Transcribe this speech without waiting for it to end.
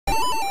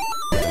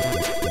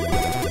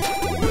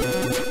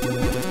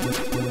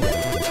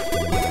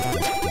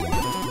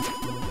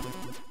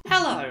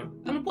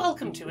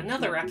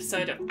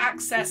episode of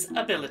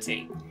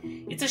Accessability.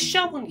 It's a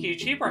show on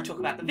YouTube where I talk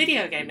about the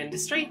video game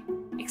industry,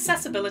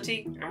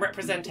 accessibility and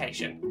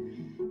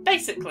representation.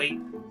 Basically,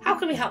 how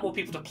can we help more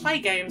people to play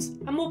games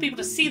and more people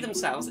to see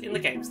themselves in the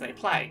games they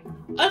play?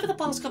 Over the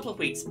past couple of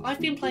weeks, I've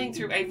been playing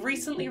through a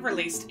recently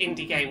released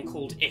indie game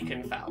called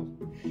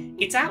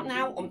Ikenfell. It's out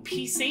now on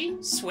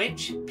PC,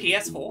 Switch,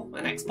 PS4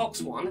 and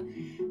Xbox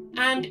One,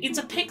 and it's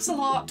a pixel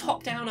art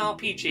top-down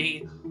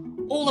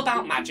RPG all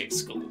about magic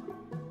school.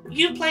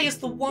 You play as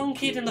the one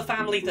kid in the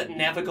family that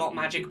never got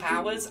magic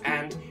powers,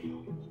 and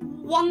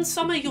one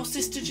summer your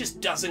sister just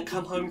doesn't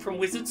come home from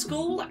wizard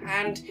school,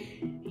 and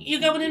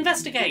you go and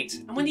investigate,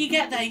 and when you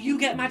get there you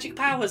get magic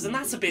powers, and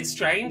that's a bit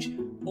strange.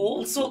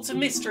 All sorts of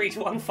mystery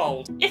to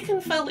unfold.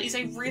 Ikenfell is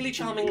a really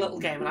charming little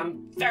game, and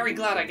I'm very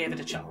glad I gave it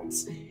a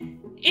chance.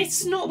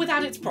 It's not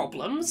without its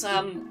problems,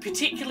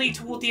 particularly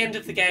toward the end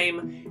of the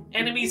game.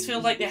 Enemies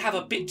feel like they have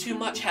a bit too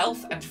much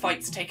health, and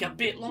fights take a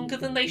bit longer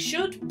than they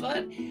should,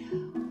 but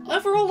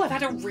overall I've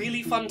had a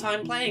really fun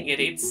time playing it.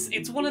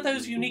 It's one of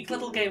those unique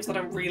little games that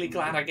I'm really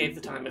glad I gave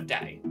the time of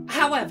day.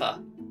 However,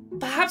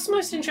 perhaps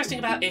most interesting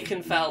about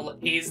Ikenfell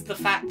is the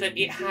fact that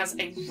it has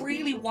a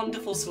really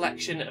wonderful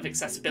selection of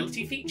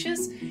accessibility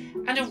features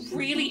and a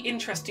really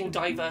interesting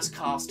diverse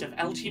cast of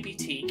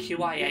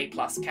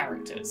LGBTQIA+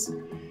 characters.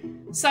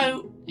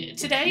 So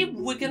today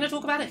we're going to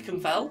talk about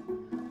Ikenfell,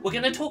 we're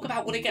going to talk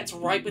about what it gets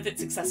right with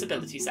its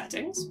accessibility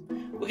settings,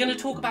 we're going to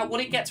talk about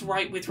what it gets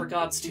right with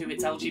regards to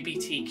its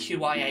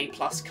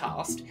LGBTQIA+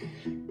 cast,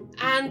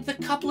 and the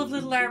couple of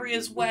little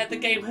areas where the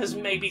game has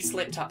maybe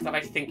slipped up that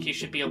I think you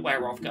should be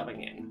aware of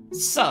going in.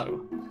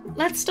 So,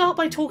 let's start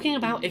by talking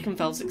about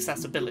Ikenfell's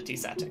accessibility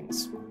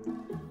settings.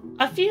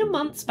 A few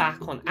months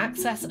back on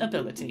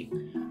Accessability,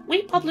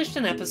 we published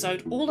an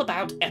episode all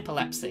about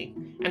epilepsy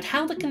and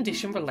how the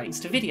condition relates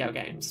to video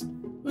games.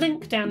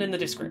 Link down in the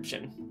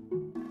description.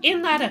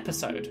 In that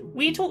episode,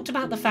 we talked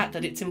about the fact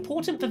that it's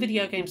important for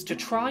video games to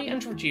try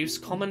and reduce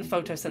common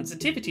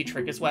photosensitivity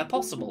triggers where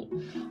possible,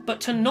 but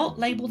to not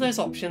label those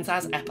options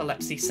as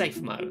epilepsy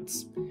safe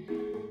modes.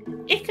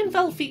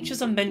 Ikenfell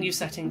features a menu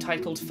setting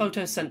titled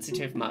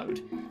Photosensitive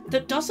Mode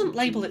that doesn't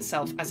label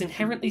itself as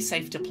inherently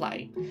safe to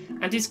play,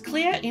 and is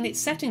clear in its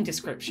setting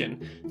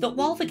description that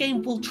while the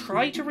game will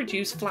try to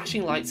reduce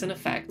flashing lights and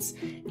effects,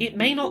 it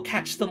may not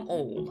catch them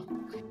all.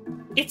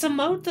 It's a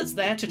mode that's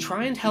there to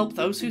try and help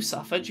those who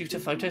suffer due to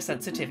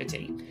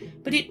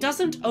photosensitivity, but it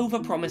doesn't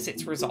overpromise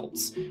its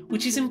results,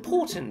 which is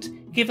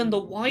important given the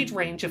wide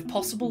range of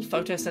possible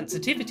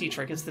photosensitivity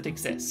triggers that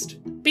exist.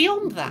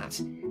 Beyond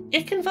that,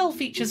 Ikenfell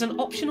features an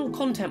optional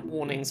content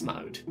warnings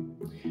mode.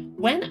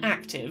 When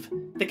active,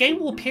 the game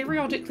will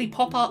periodically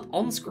pop up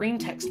on-screen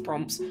text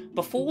prompts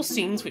before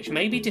scenes which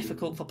may be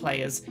difficult for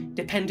players,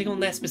 depending on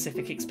their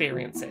specific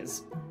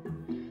experiences.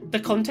 The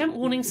content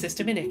warning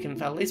system in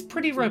Ikenfell is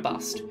pretty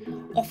robust,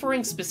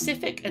 offering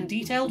specific and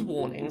detailed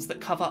warnings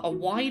that cover a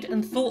wide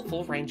and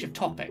thoughtful range of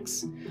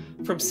topics,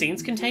 from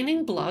scenes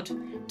containing blood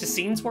to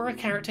scenes where a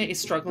character is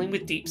struggling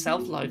with deep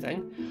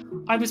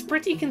self-loathing. I was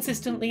pretty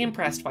consistently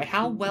impressed by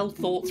how well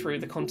thought through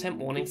the content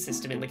warning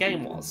system in the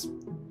game was.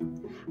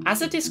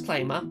 As a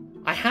disclaimer,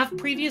 I have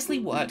previously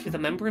worked with a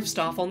member of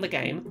staff on the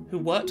game who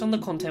worked on the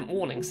content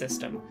warning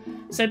system,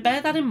 so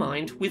bear that in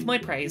mind with my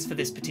praise for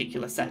this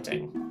particular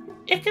setting.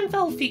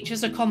 Ikenfell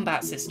features a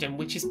combat system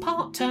which is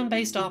part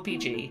turn-based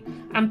RPG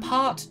and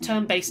part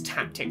turn-based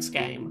tactics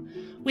game,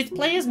 with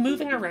players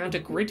moving around a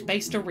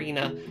grid-based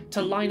arena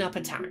to line up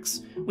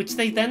attacks, which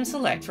they then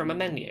select from a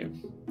menu.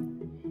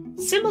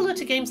 Similar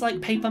to games like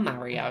Paper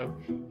Mario,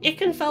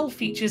 Ikenfell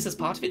features as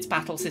part of its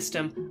battle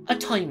system a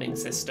timing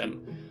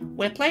system,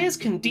 where players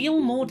can deal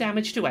more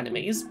damage to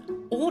enemies,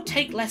 or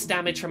take less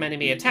damage from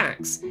enemy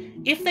attacks,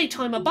 if they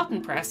time a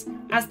button press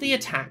as the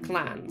attack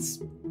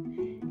lands.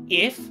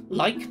 If,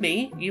 like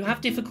me, you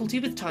have difficulty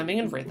with timing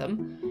and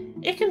rhythm,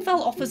 Ikenfell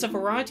offers a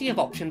variety of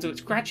options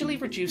which gradually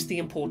reduce the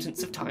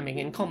importance of timing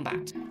in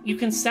combat. You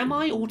can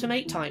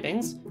semi-automate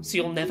timings, so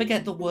you'll never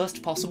get the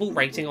worst possible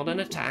rating on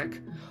an attack,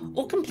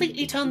 or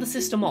completely turn the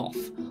system off,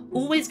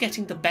 always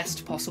getting the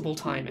best possible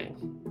timing.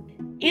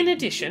 In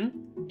addition,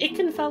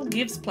 Ikenfell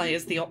gives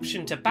players the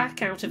option to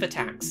back out of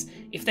attacks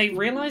if they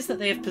realise that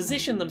they have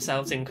positioned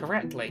themselves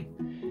incorrectly.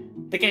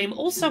 The game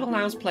also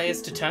allows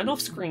players to turn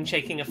off screen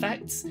shaking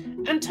effects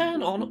and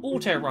turn on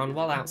auto-run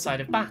while outside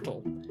of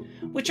battle,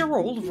 which are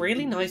all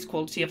really nice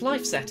quality of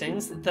life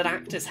settings that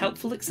act as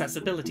helpful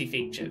accessibility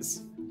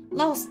features.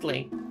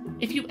 Lastly,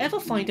 if you ever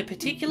find a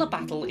particular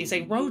battle is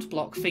a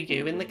roadblock for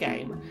you in the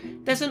game,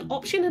 there's an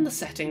option in the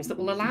settings that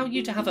will allow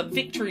you to have a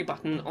victory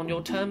button on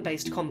your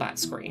turn-based combat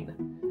screen.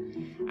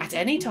 At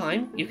any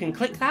time, you can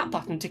click that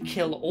button to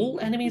kill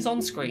all enemies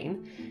on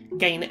screen,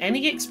 gain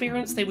any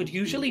experience they would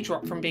usually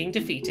drop from being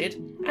defeated,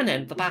 and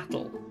end the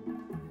battle.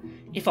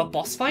 If a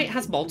boss fight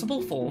has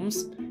multiple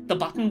forms, the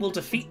button will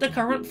defeat the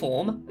current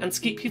form and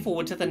skip you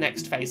forward to the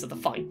next phase of the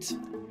fight.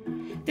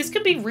 This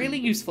can be really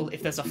useful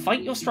if there's a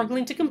fight you're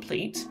struggling to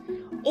complete,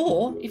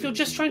 or if you're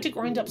just trying to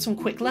grind up some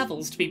quick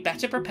levels to be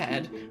better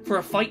prepared for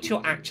a fight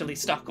you're actually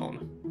stuck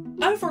on.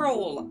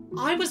 Overall,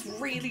 I was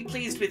really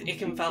pleased with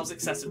Ikenfell's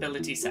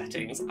accessibility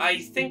settings. I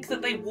think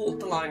that they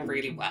walked the line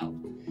really well.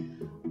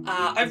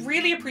 I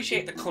really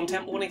appreciate the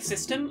content warning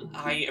system.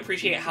 I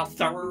appreciate how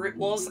thorough it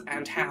was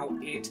and how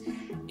it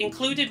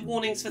included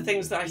warnings for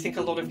things that I think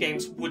a lot of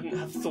games wouldn't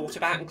have thought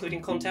about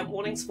including content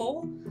warnings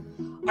for.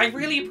 I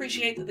really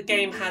appreciate that the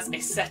game has a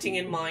setting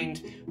in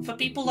mind for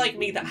people like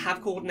me that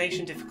have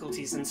coordination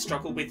difficulties and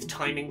struggle with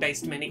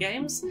timing-based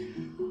minigames.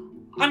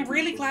 I'm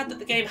really glad that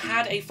the game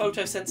had a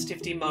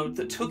photosensitivity mode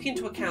that took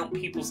into account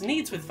people's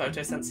needs with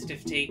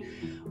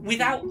photosensitivity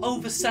without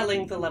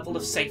overselling the level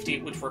of safety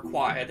it would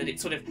require, that it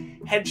sort of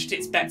hedged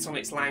its bets on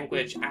its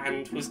language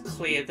and was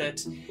clear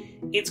that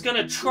it's going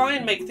to try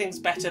and make things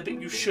better, but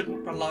you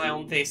shouldn't rely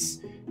on this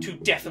to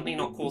definitely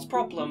not cause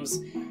problems.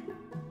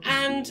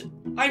 And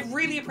I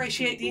really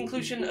appreciate the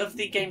inclusion of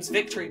the game's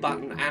victory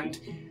button and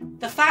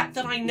the fact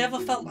that I never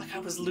felt like I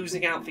was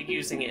losing out for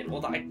using it or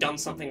that I'd done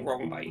something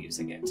wrong by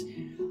using it.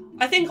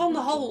 I think on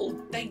the whole,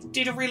 they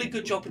did a really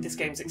good job with this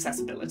game's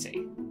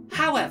accessibility.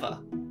 However,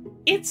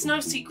 it's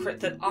no secret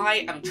that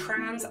I am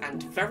trans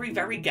and very,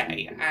 very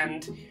gay,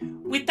 and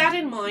with that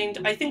in mind,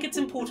 I think it's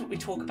important we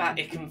talk about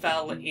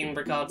Ikenfell in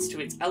regards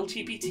to its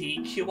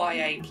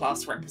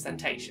LGBTQIA+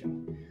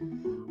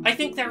 representation. I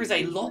think there is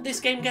a lot this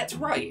game gets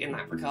right in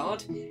that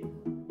regard,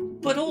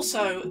 but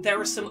also there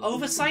are some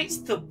oversights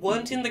that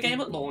weren't in the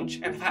game at launch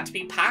and have had to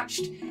be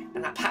patched,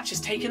 and that patch has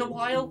taken a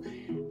while,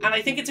 and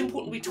I think it's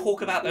important we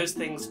talk about those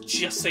things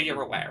just so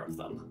you're aware of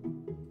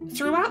them.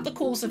 Throughout the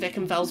course of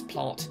Ikenfell's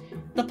plot,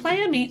 the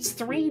player meets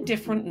 3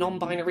 different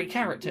non-binary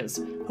characters,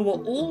 who are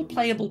all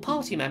playable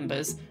party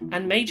members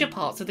and major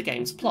parts of the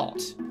game's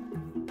plot.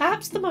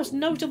 Perhaps the most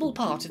notable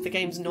part of the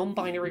game's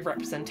non-binary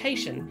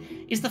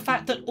representation is the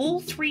fact that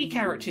all 3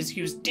 characters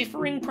use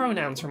differing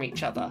pronouns from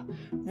each other,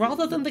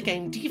 rather than the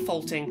game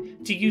defaulting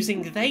to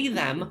using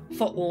they-them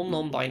for all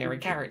non-binary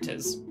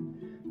characters.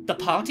 The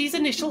party's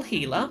initial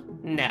healer,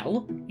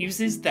 Nell,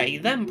 uses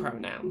they-them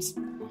pronouns.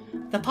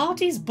 The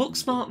party's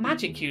book-smart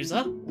magic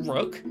user,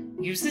 Rook,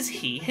 uses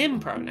he-him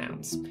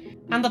pronouns.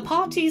 And the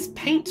party's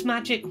paint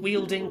magic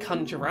wielding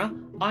conjurer,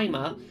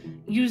 Ima,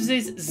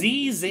 uses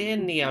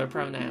ze-zir-neo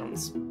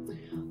pronouns.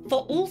 For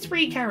all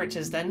 3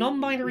 characters, their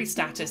non-binary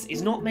status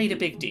is not made a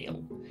big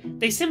deal.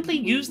 They simply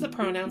use the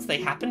pronouns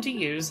they happen to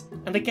use,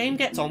 and the game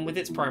gets on with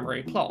its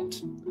primary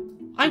plot.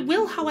 I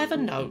will, however,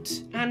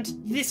 note, and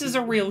this is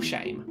a real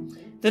shame,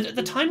 that at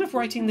the time of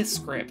writing this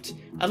script,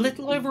 a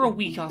little over a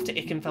week after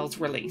Ikenfell's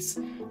release,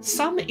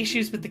 some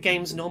issues with the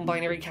game's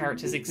non-binary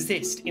characters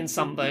exist in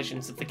some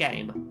versions of the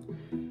game.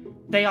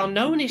 They are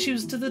known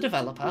issues to the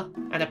developer,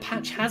 and a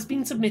patch has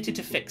been submitted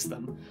to fix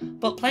them,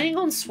 but playing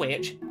on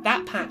Switch,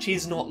 that patch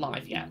is not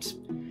live yet.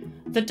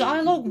 The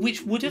dialogue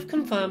which would have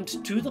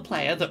confirmed to the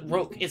player that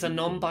Rook is a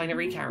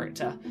non-binary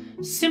character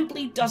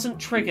simply doesn't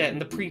trigger in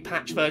the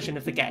pre-patch version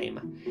of the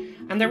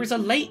game, and there is a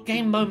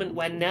late-game moment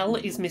where Nell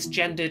is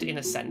misgendered in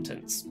a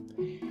sentence.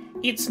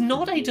 It's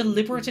not a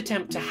deliberate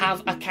attempt to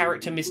have a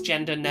character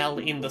misgender Nell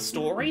in the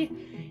story,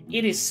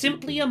 it is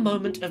simply a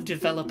moment of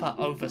developer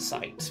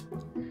oversight.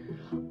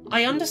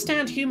 I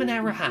understand human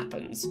error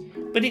happens,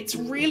 but it's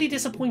really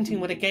disappointing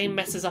when a game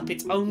messes up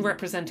its own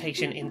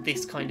representation in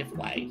this kind of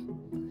way.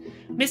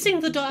 Missing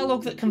the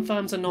dialogue that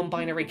confirms a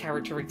non-binary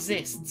character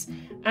exists,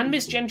 and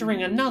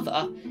misgendering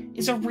another,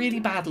 is a really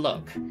bad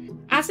look,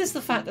 as is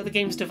the fact that the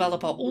game's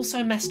developer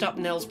also messed up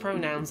Nell's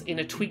pronouns in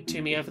a tweet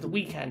to me over the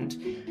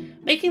weekend,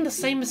 making the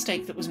same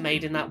mistake that was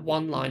made in that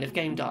one line of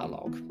game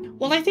dialogue.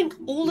 While I think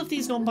all of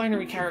these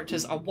non-binary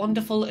characters are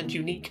wonderful and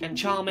unique and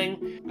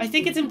charming, I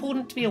think it's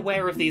important to be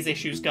aware of these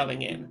issues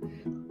going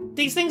in.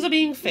 These things are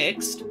being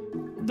fixed,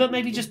 but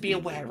maybe just be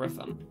aware of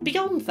them.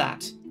 Beyond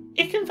that,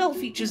 Ikenfell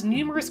features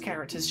numerous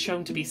characters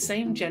shown to be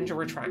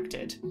same-gender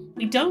attracted.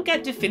 We don't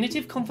get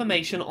definitive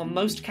confirmation on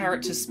most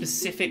characters'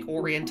 specific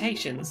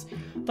orientations,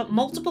 but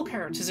multiple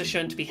characters are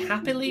shown to be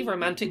happily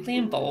romantically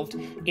involved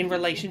in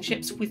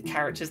relationships with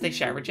characters they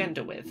share a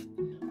gender with.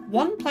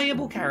 One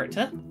playable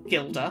character,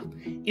 Gilda,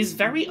 is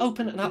very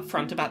open and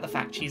upfront about the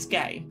fact she's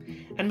gay,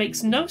 and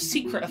makes no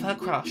secret of her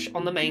crush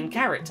on the main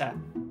character,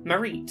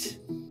 Marit.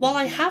 While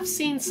I have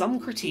seen some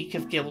critique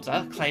of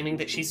Gilda claiming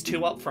that she's too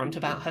upfront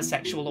about her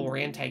sexual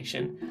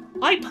orientation,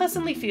 I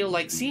personally feel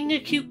like seeing a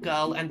cute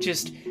girl and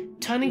just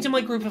turning to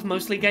my group of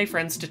mostly gay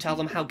friends to tell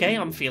them how gay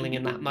I'm feeling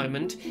in that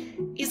moment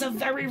is a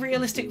very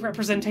realistic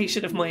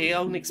representation of my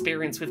own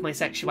experience with my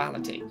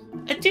sexuality.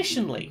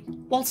 Additionally,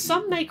 while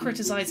some may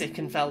criticise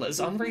Ikenfell as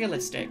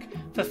unrealistic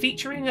for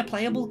featuring a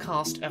playable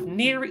cast of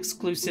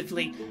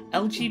near-exclusively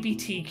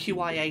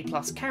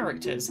LGBTQIA+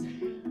 characters,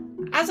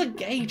 as a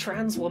gay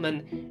trans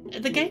woman,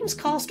 the game's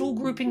cast all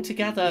grouping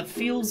together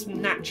feels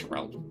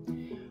natural.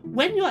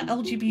 When you're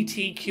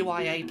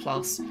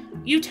LGBTQIA+,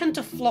 you tend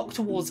to flock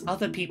towards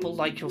other people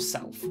like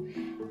yourself.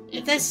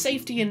 There's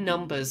safety in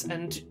numbers,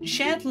 and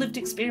shared lived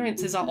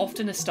experiences are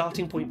often a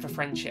starting point for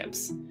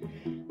friendships.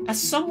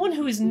 As someone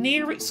who is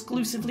near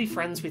exclusively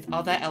friends with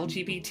other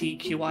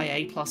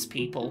LGBTQIA+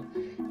 people,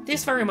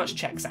 this very much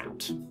checks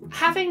out.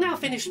 Having now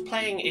finished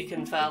playing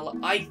Ikenfell,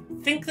 I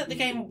think that the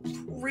game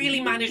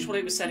really managed what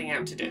it was setting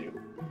out to do.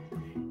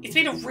 It's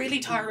been a really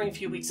tiring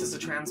few weeks as a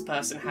trans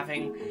person,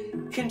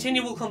 having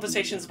continual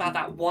conversations about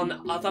that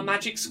one other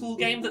Magic School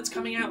game that's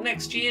coming out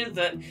next year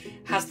that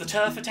has the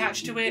turf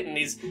attached to it and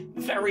is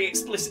very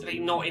explicitly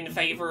not in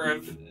favour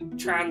of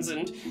trans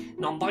and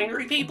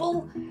non-binary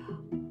people.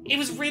 It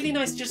was really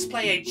nice to just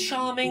play a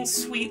charming,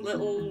 sweet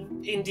little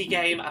indie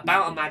game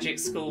about a magic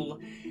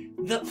school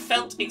that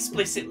felt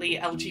explicitly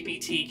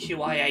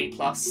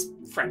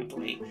LGBTQIA+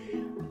 friendly.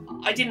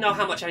 I didn't know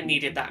how much I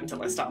needed that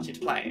until I started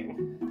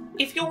playing.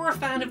 If you're a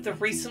fan of the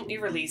recently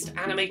released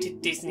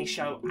animated Disney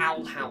show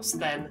Owl House,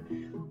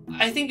 then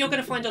I think you're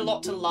going to find a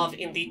lot to love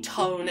in the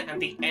tone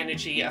and the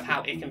energy of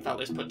how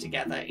Ikenfell is put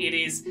together. It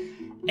is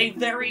a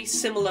very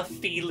similar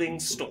feeling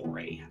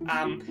story.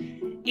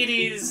 It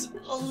is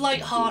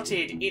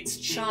light-hearted, it's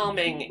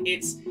charming,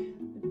 it's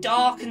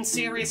dark and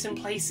serious in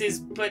places,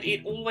 but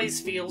it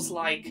always feels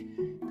like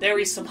there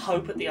is some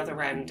hope at the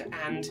other end,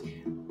 and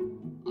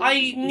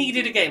I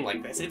needed a game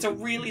like this. It's a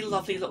really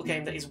lovely little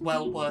game that is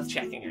well worth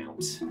checking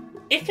out.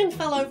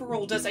 Ikenfell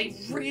overall does a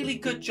really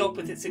good job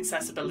with its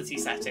accessibility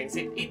settings.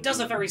 It does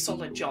a very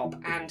solid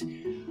job,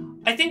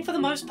 and I think for the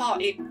most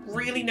part it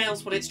really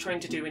nails what it's trying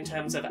to do in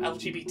terms of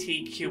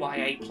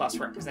LGBTQIA+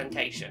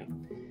 representation.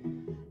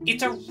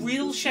 It's a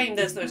real shame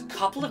there's those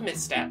couple of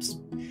missteps,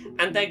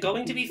 and they're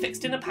going to be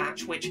fixed in a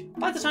patch, which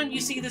by the time you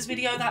see this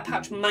video, that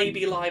patch may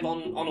be live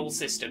on all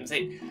systems.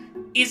 It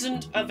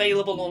isn't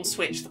available on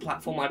Switch, the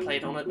platform I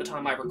played on at the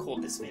time I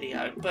record this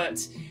video,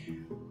 but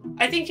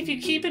I think if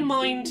you keep in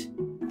mind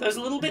those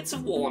little bits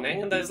of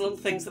warning and those little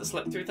things that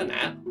slip through the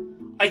net,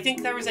 I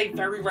think there is a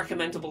very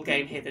recommendable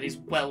game here that is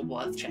well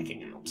worth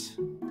checking out.